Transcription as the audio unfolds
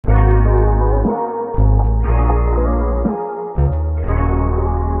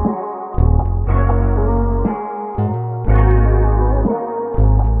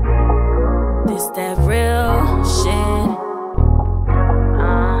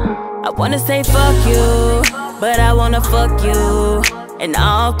wanna say fuck you, but I wanna fuck you. And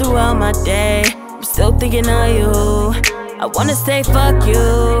all throughout my day, I'm still thinking of you. I wanna say fuck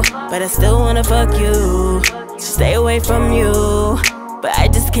you, but I still wanna fuck you. Stay away from you, but I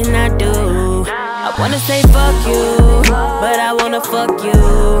just cannot do. I wanna say fuck you, but I wanna fuck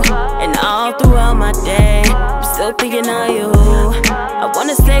you. And all throughout my day, I'm still thinking of you. I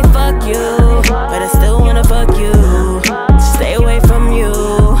wanna say fuck you, but I still wanna fuck you. Stay away from you,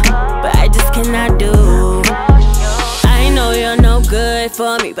 but I just cannot do. I know you're no good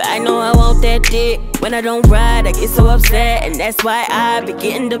for me, but I know I want that dick. When I don't ride, I get so upset, and that's why I be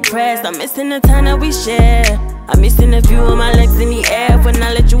getting depressed. I'm missing the time that we share. I'm missing a few of my legs in the air. When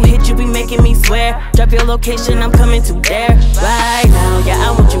I let you hit, you be making me swear. Drop your location, I'm coming to there. Right now, yeah,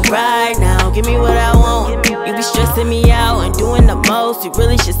 I want you right now. Give me what I want. You be stressing me out and doing the most. You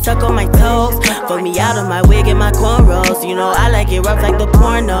really should suck on my toes. Fuck me out of my wig and my cornrows. You know I like it rough like the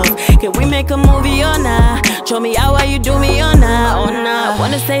pornos. Can we make a movie or not? Show me out while you do me or not, or not. I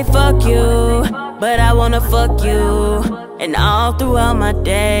wanna say fuck you, but I wanna fuck you. And all throughout my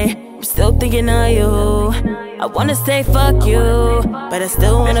day, I'm still thinking of you. I wanna say fuck you, but I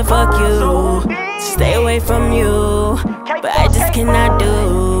still wanna fuck you. Stay away from you, but I just cannot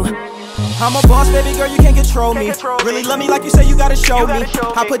do. I'm a boss, baby girl, you can't control me. Really love me like you say, you gotta show me.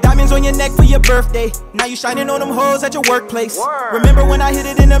 I put diamonds on your neck for your birthday. Now you shining on them hoes at your workplace. Remember when I hit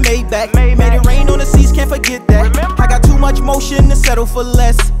it in the Maybach? Made it rain on the seas, can't forget that. I got too much motion to settle for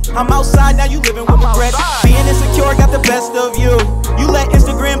less. I'm outside, now you living with regret. Being insecure got the best of you. You let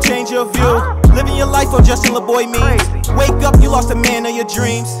Instagram change your view. Living your life on Justin LaBoy memes. Wake up, you lost the man of your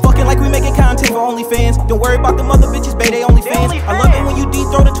dreams. Fucking like we making content for OnlyFans. Don't worry about them other bitches, babe, they OnlyFans. I love it when you deep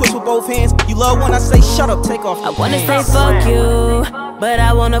throw the twist with both hands. You love when I say shut up, take off. I wanna say fuck you, but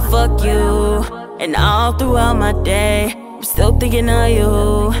I wanna fuck you. And all throughout my day, I'm still thinking of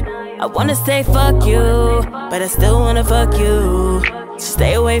you. I wanna say fuck you, but I still wanna fuck you.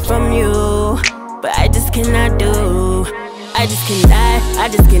 Stay away from you, but I just cannot do. I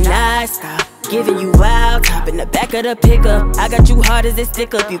just cannot stop giving you out, top in the back of the pickup. I got you hard as a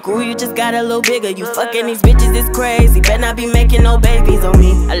stick up. You grew, you just got a little bigger. You fucking these bitches, it's crazy. Better not be making no babies on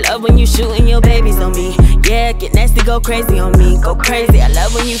me. I love when you shooting your babies on me. Yeah, get nasty, go crazy on me. Go crazy. I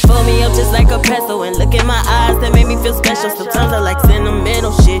love when you fold me up just like a pretzel. And look in my eyes, that make me feel special. Sometimes I like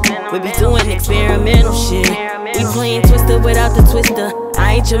sentimental shit. We be doing experimental shit. We playing Twister without the twister.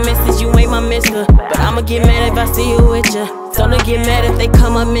 I ain't your missus, you ain't my mister. But I'ma get mad if I see you with ya. So don't get mad if they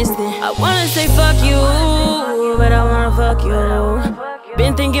come up missing. I wanna say fuck you, but I wanna fuck you.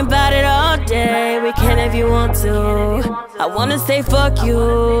 Been thinking about it all day, we can if you want to. I wanna say fuck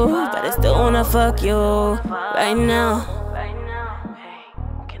you, but I still wanna fuck you right now.